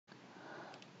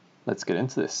Let's get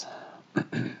into this.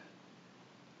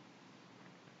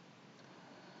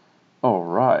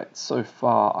 Alright, so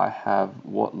far I have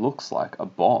what looks like a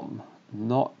bomb.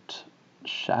 Not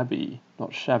shabby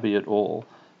at all.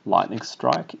 Lightning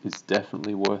Strike is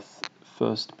definitely worth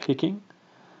first picking.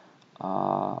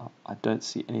 I don't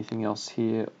see anything else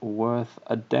here worth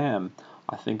a damn.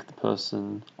 I think the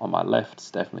person on my left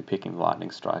is definitely picking Lightning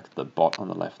Strike, the bot on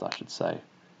the left, I should say.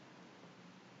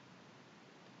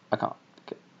 I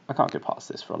can't get past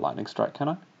this for a Lightning Strike, can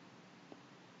I?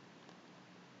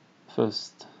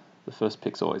 The first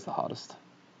pick's always the hardest.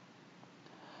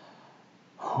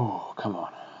 Oh, come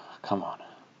on.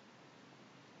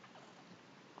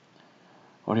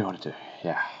 What do you want to do?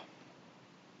 Yeah.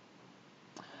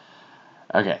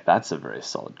 Okay, that's a very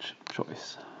solid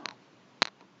choice.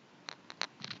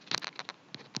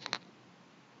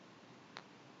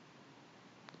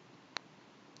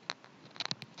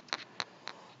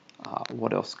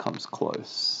 What else comes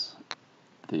close?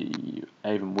 The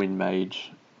Avon Wind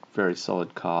Mage, very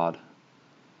solid card.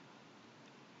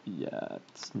 Yeah,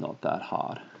 it's not that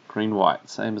hard. Green-white,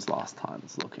 same as last time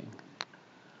it's looking.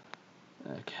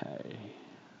 Okay.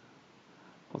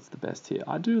 What's the best here?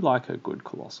 I do like a good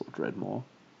Colossal Dreadmaw.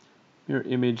 Mirror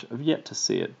Image, I've yet to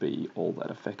see it be all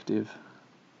that effective.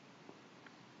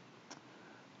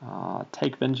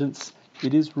 Take Vengeance,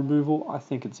 it is removal. I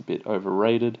think it's a bit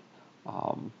overrated.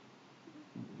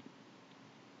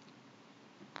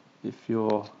 If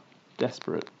you're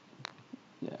desperate,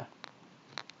 yeah.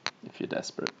 If you're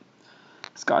desperate.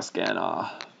 Sky Scanner.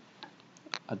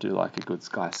 I do like a good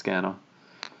Sky Scanner.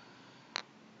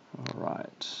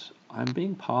 Alright. I'm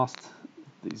being passed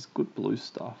these good blue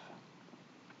stuff.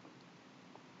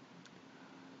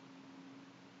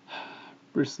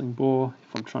 Bristling Boar,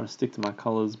 if I'm trying to stick to my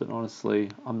colours, but honestly,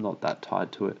 I'm not that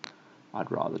tied to it.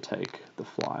 I'd rather take the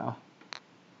Flyer.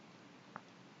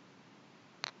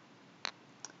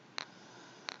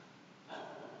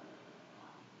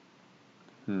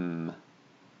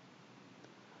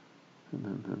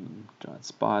 Giant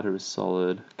Spider is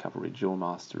solid. Cavalry Jewel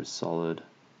Master is solid.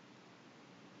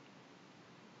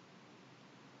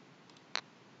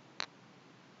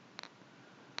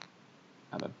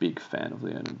 I'm a big fan of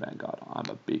Leonin Vanguard. I'm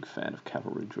a big fan of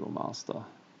Cavalry Drill Master.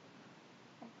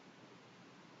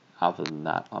 Other than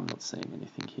that, I'm not seeing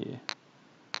anything here.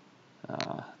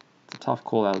 It's a tough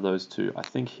call out of those two. I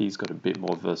think he's got a bit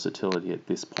more versatility at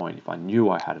this point. If I knew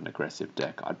I had an aggressive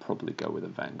deck, I'd probably go with a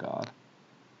Vanguard.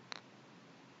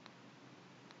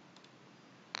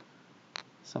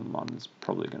 Someone's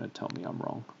probably going to tell me I'm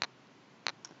wrong.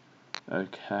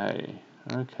 Okay.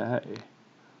 I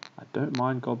don't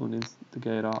mind Goblin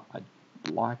Instigator. I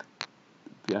like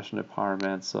Vyashno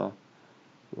Pyromancer.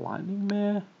 Lightning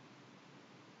Mare?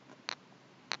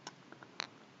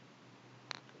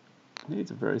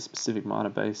 Needs a very specific mana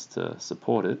base to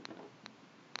support it.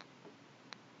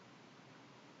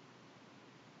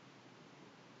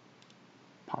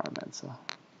 Pyromancer.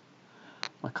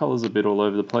 My colour's a bit all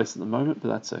over the place at the moment, but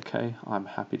that's okay. I'm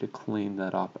happy to clean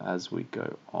that up as we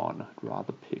go on. I'd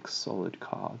rather pick solid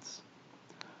cards.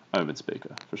 Omen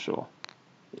Speaker, for sure.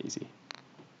 Easy.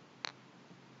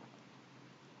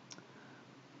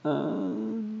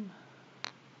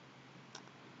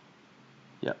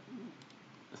 Yep.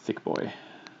 Thick Boy.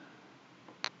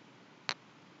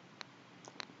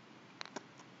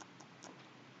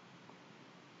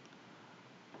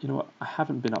 You know what? I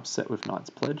haven't been upset with Knight's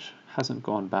Pledge. Hasn't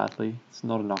gone badly. It's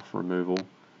not enough removal.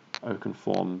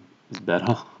 Oakenform is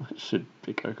better. I should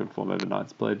pick Oakenform over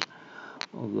Knight's Pledge.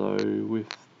 Although with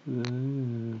the...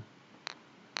 I'm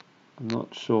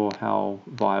not sure how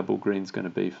viable green's going to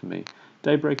be for me.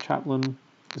 Daybreak Chaplain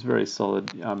is very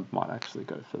solid. I might actually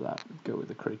go for that. Go with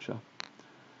the creature.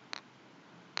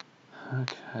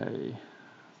 Okay.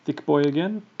 Thick Boy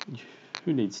again?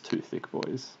 Who needs two Thick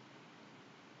Boys?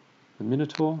 The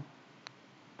Minotaur?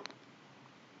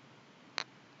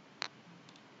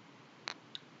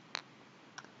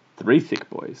 Three Thick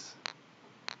Boys?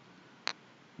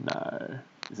 No.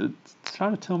 Is it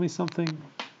trying to tell me something?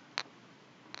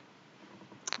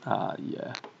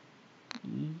 Yeah.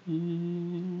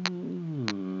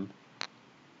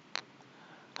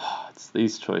 It's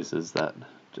these choices that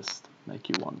just make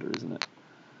you wonder, isn't it?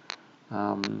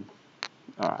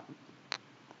 Alright.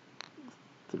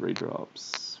 3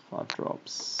 drops, 5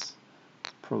 drops.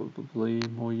 Probably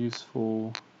more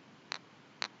useful.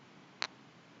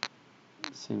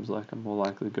 Seems like I'm more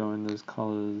likely to go in those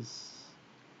colours.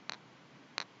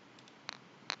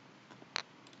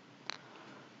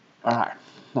 Alright,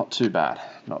 not too bad.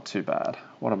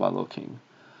 What am I looking?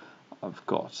 I've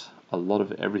got a lot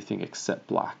of everything except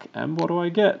black. And what do I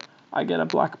get? I get a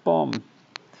black bomb.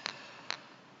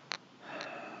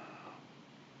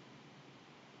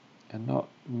 and not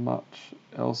much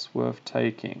else worth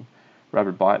taking.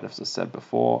 Rabid Bite, as I said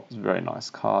before, is a very nice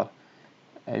card.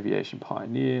 Aviation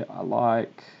Pioneer, I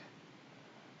like.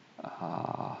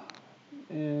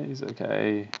 Yeah, he's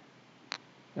okay.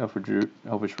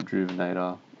 Elvish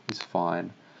Rejuvenator is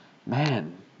fine.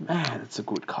 Man, it's a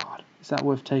good card. Is that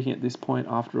worth taking at this point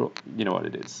after all? You know what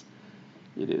it is.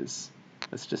 It is.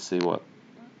 Let's just see what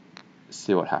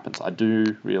happens. I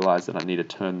do realize that I need to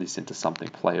turn this into something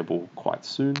playable quite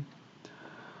soon.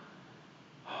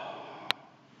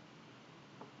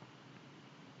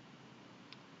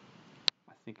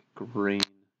 I think green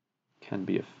can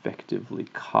be effectively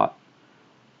cut.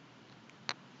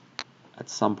 At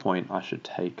some point I should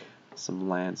take some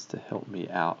lands to help me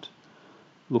out.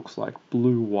 Looks like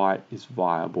blue-white is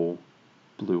viable.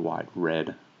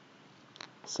 Blue-white-red.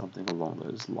 Something along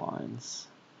those lines.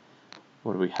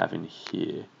 What do we have in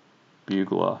here?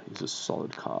 Bugler is a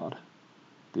solid card.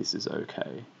 This is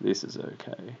okay. This is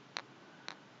okay.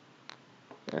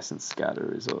 Essence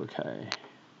Scatter is okay.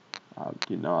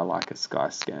 You know I like a Sky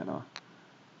Scanner.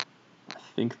 I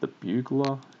think the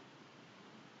Bugler...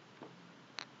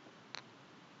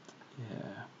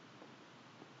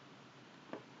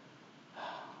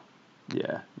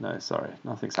 Yeah, no, sorry.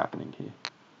 Nothing's happening here.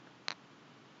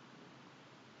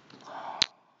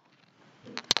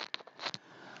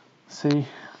 See,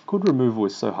 good removal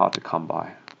is so hard to come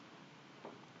by.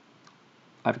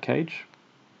 I have a cage.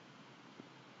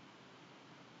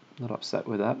 Not upset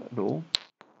with that at all.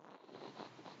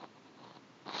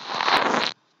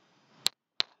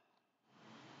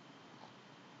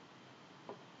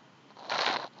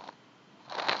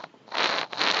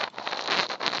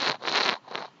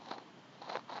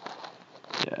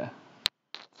 Yeah,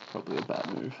 it's probably a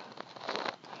bad move.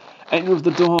 Angel of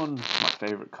the Dawn, my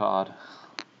favourite card.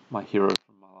 My hero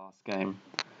from my last game.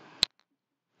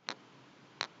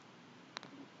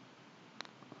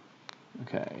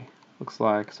 Okay, looks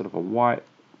like sort of a white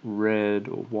red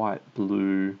or white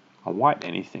blue, a white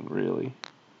anything really.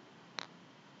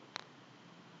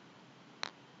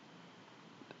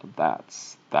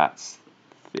 That's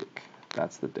thick.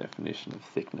 That's the definition of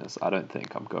thickness. I don't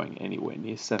think I'm going anywhere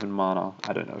near 7 mana.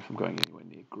 I don't know if I'm going anywhere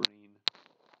near green.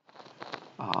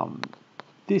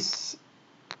 This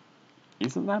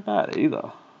isn't that bad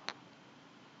either.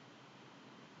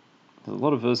 There's a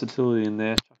lot of versatility in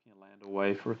there. Chucking a land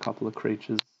away for a couple of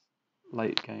creatures.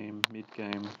 Late game, mid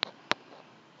game.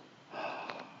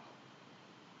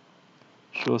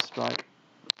 Sure Strike.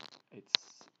 It's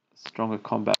stronger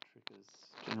combat triggers.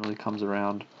 Generally comes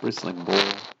around. Bristling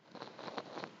Ball.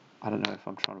 I don't know if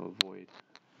I'm trying to avoid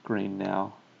green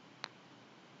now.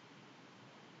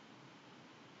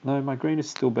 No, my green is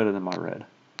still better than my red.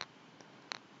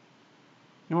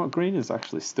 You know what? Green is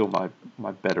actually still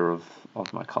my better of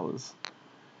my colours.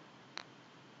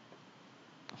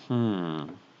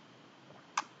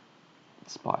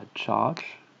 Inspired Charge.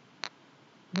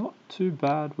 Not too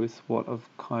bad with what I've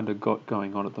kind of got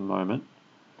going on at the moment.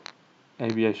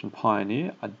 Aviation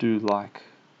Pioneer. I do like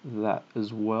that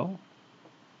as well.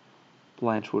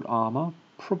 Blanchwood Armor.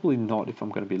 Probably not if I'm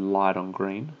going to be light on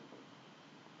green.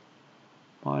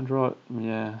 Mind Rot.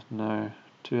 Yeah, no.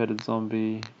 Two-headed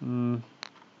zombie. Yeah,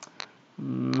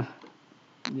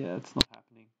 it's not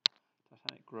happening.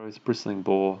 Titanic Growth, Bristling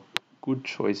Boar. Good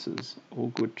choices. All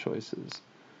good choices.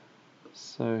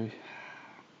 So...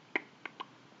 I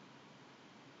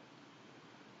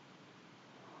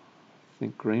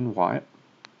think green-white.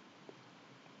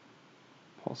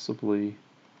 Possibly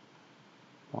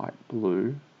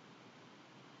white-blue.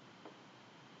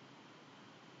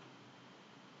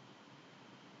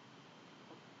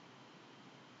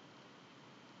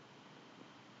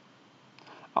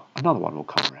 Another one will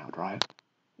come around, right?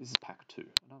 This is pack 2.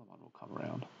 Another one will come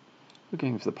around. We're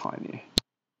going for the Pioneer.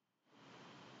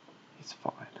 It's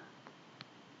fine.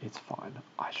 It's fine.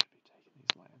 I should be taking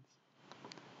these lands.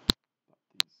 But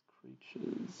these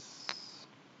creatures...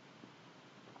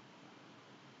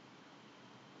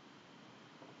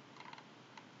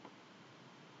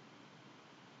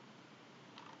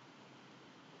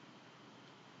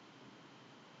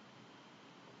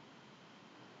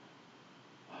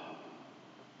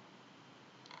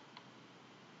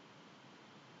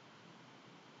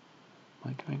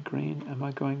 Am I going green? Am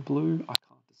I going blue? I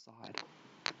can't decide.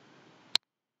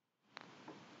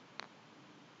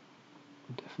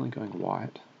 I'm definitely going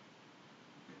white.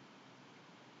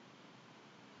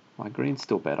 My green's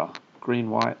still better.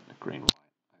 Green, white, green, white.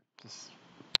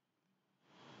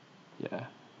 Yeah.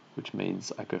 Which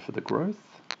means I go for the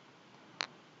growth.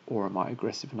 Or am I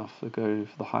aggressive enough to go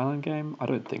for the Highland game? I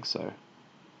don't think so.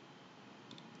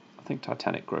 I think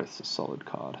Titanic Growth's a solid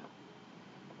card.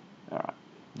 Alright.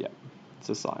 Yeah. It's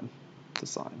a sign. It's a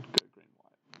sign. Go green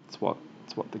white.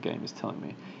 It's what the game is telling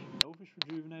me. Elvish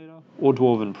Rejuvenator or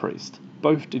Dwarven Priest.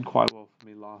 Both did quite well for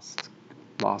me last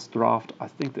draft. I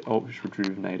think the Elvish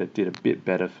Rejuvenator did a bit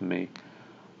better for me.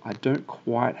 I don't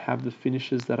quite have the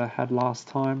finishes that I had last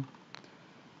time,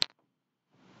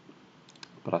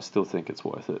 but I still think it's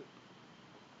worth it.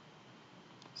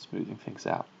 Smoothing things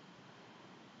out.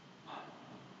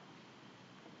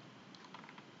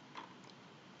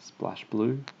 Splash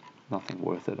blue, nothing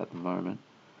worth it at the moment.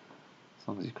 As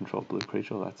long as you control blue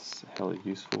creature, that's hella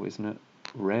useful, isn't it?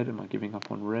 Red, am I giving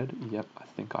up on red? Yep, I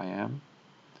think I am.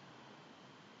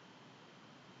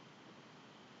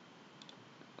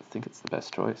 I think it's the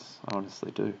best choice, I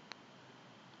honestly do.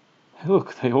 Hey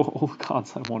look, all the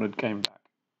cards I wanted came back.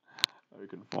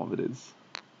 Oaken form it is.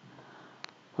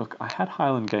 Look, I had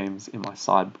Highland Games in my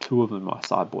two of them in my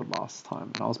sideboard last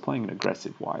time, and I was playing an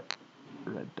aggressive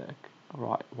white-red deck.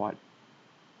 Right,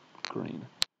 white-green.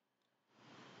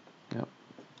 Yep.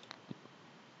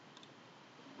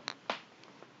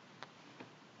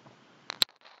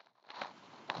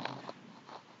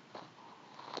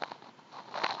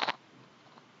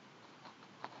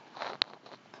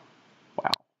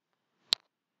 Wow.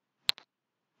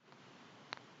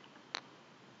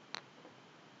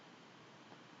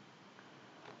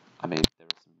 I mean, there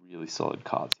are some really solid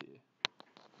cards here.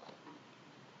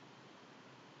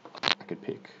 I could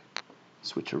pick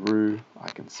Switcheroo, I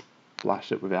can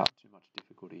splash it without too much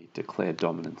difficulty. Declare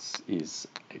Dominance is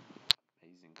an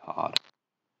amazing card.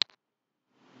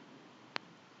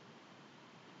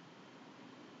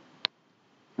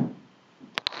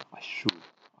 I should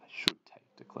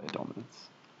take Declare Dominance.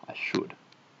 I should.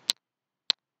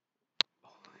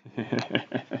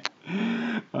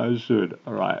 I should.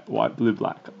 Alright, white, blue,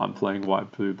 black. I'm playing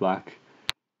white, blue, black.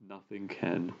 Nothing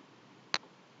can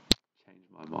change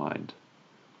my mind.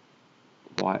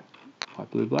 White,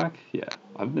 blue, black? Yeah,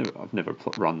 I've never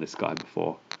run this guy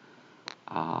before.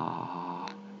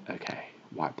 Okay.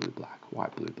 White, blue, black,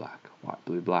 white, blue, black, white,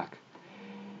 blue, black.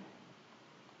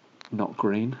 Not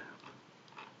green.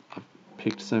 I've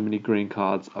picked so many green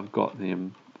cards. I've got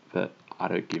them, but I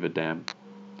don't give a damn.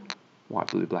 White,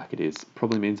 blue, black it is.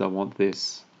 Probably means I want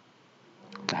this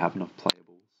to have enough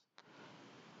playables.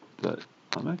 But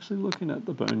I'm actually looking at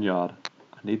the Boneyard.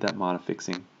 I need that mana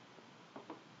fixing.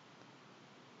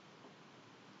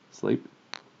 Sleep.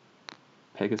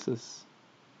 Pegasus.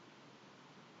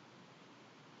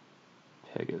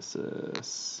 Okay,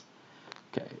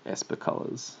 Esper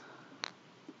colors.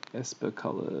 Esper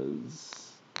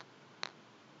colors.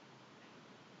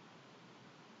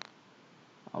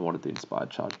 I wanted the Inspired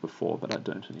Charge before, but I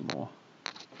don't anymore.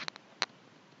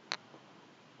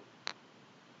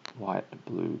 White,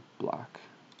 blue, black.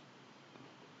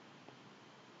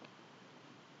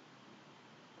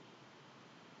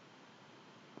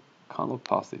 Can't look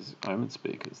past these Omen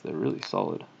Speakers. They're really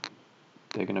solid.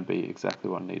 They're going to be exactly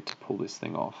what I need to pull this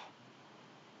thing off.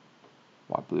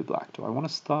 White, blue, black. Do I want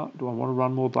to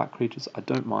run more black creatures? I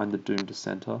don't mind the Doom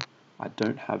Dissenter. I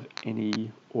don't have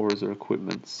any auras or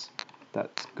equipments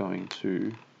that's going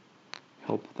to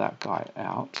help that guy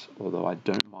out, although I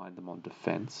don't mind them on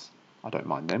defense. I don't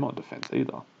mind them on defense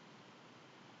either.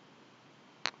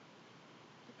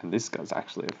 And this guy's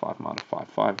actually a 5 mana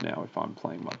 5/5 now if I'm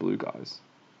playing my blue guys.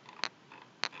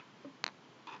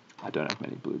 I don't have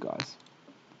many blue guys.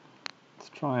 Let's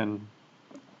try and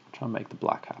make the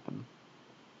black happen.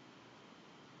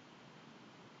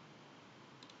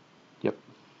 Yep,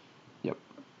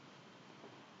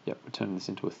 we're turning this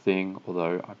into a thing,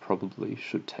 although I probably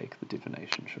should take the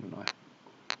Divination, shouldn't I?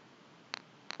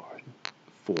 Or a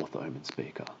 4th Omen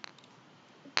Speaker.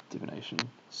 Divination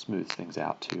smooths things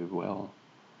out too well.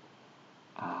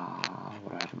 What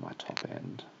do I have in my top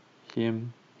end?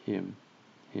 Him,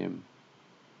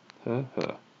 her.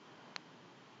 I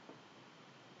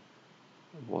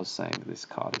was saying this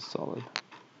card is solid.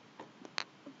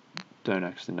 Don't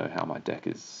actually know how my deck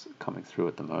is coming through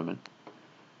at the moment.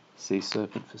 Sea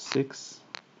Serpent for 6.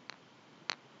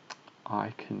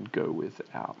 I can go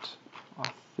without.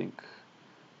 I think.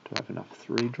 Do I have enough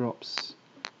 3-drops?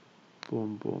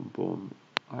 Boom, boom, boom.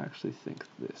 I actually think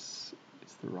this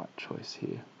is the right choice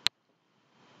here.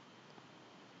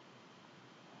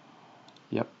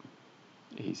 Yep.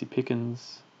 Easy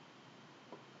pickings.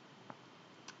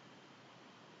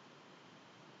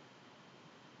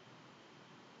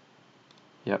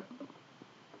 Yep.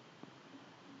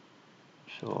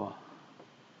 Sure.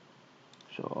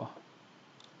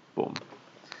 Boom.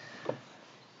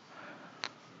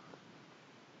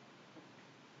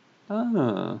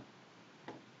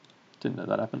 Didn't know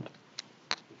that happened.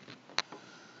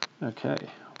 Okay,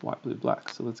 white, blue, black.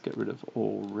 So let's get rid of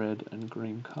all red and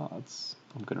green cards.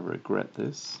 I'm going to regret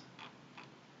this.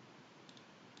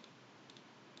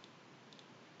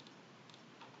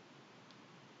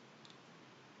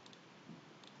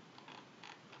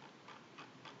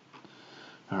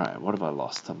 Alright, what have I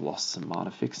lost? I've lost some mana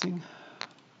fixing.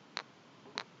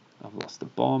 I've lost a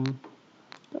bomb.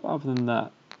 But other than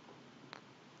that,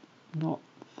 not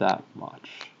that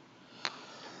much.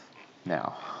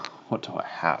 Now, what do I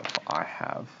have? I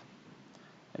have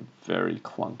a very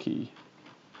clunky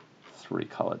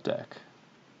 3-color deck.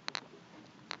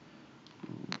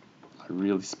 I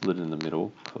really split it in the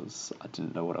middle because I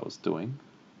didn't know what I was doing.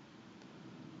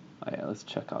 Oh yeah, let's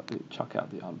chuck out the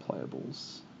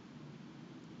unplayables.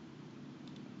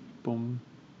 Boom.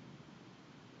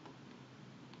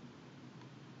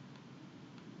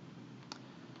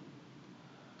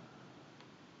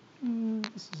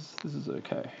 This is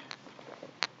okay.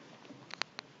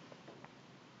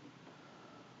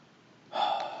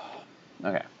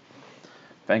 Okay.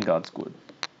 Vanguard's good.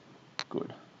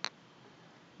 Good.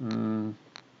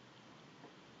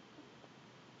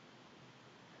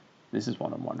 This is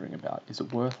what I'm wondering about. Is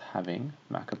it worth having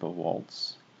Macabre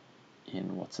Waltz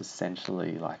in what's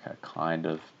essentially like a kind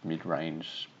of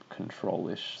mid-range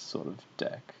control-ish sort of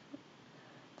deck?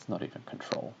 It's not even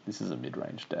control. This is a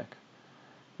mid-range deck.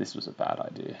 This was a bad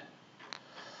idea.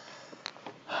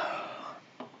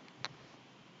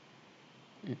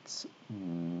 It's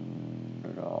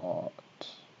not.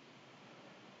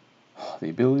 The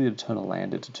ability to turn a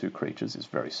land into 2 creatures is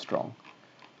very strong.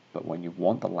 But when you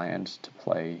want the land to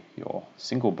play your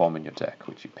single bomb in your deck,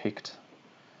 which you picked,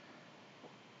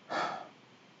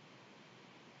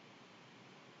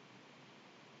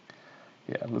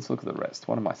 yeah, let's look at the rest.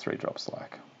 What are my 3 drops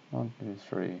like? 1, 2,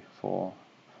 3, 4,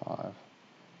 5,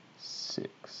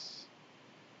 6.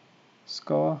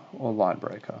 Scholar or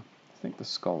Linebreaker? I think the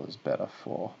Scholar is better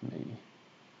for me.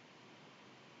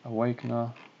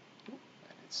 Awakener,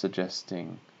 it's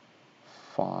suggesting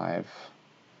 5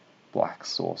 black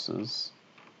sources,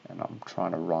 and I'm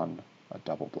trying to run a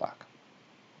double black.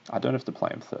 I don't have to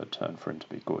play him 3rd turn for him to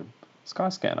be good. Sky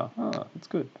Scanner, it's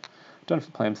good. Don't have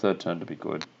to play him 3rd turn to be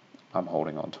good. I'm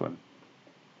holding on to him,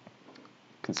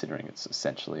 considering it's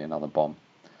essentially another bomb.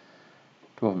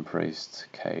 Dwarven Priest,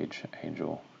 Cage,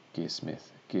 Angel,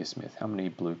 Gearsmith. Gearsmith, how many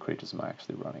blue creatures am I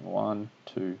actually running? 1,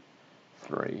 2,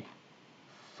 3,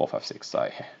 4, 5, 6. So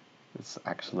yeah, it's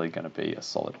actually going to be a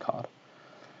solid card.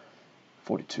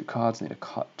 42 cards, need to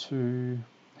cut 2.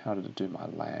 How did it do my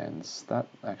lands? That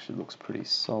actually looks pretty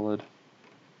solid.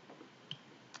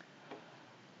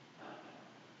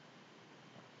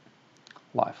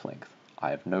 Lifelength. I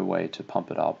have no way to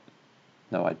pump it up.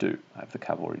 No, I do. I have the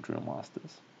Cavalry Drill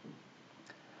Masters.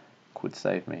 Could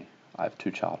save me. I have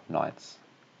 2 Child Knights.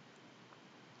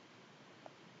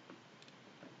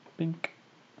 Bink.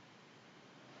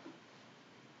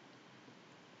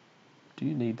 Do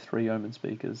you need 3 Omen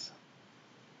Speakers?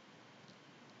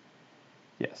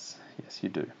 Yes, you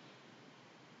do.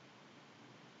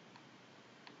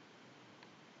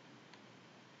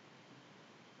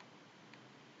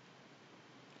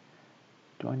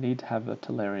 Do I need to have a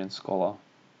Tolarian Scholar?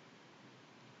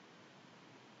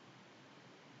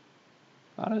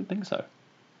 I don't think so.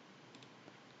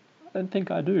 I don't think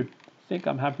I do. I think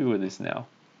I'm happy with this now.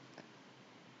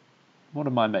 What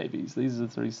are my maybes? These are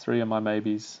 3 of my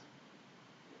maybes.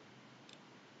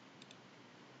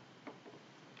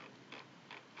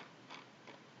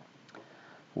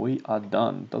 We are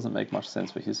done. Doesn't make much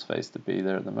sense for his face to be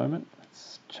there at the moment.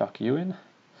 Let's chuck you in.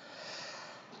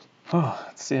 Oh,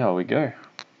 let's see how we go.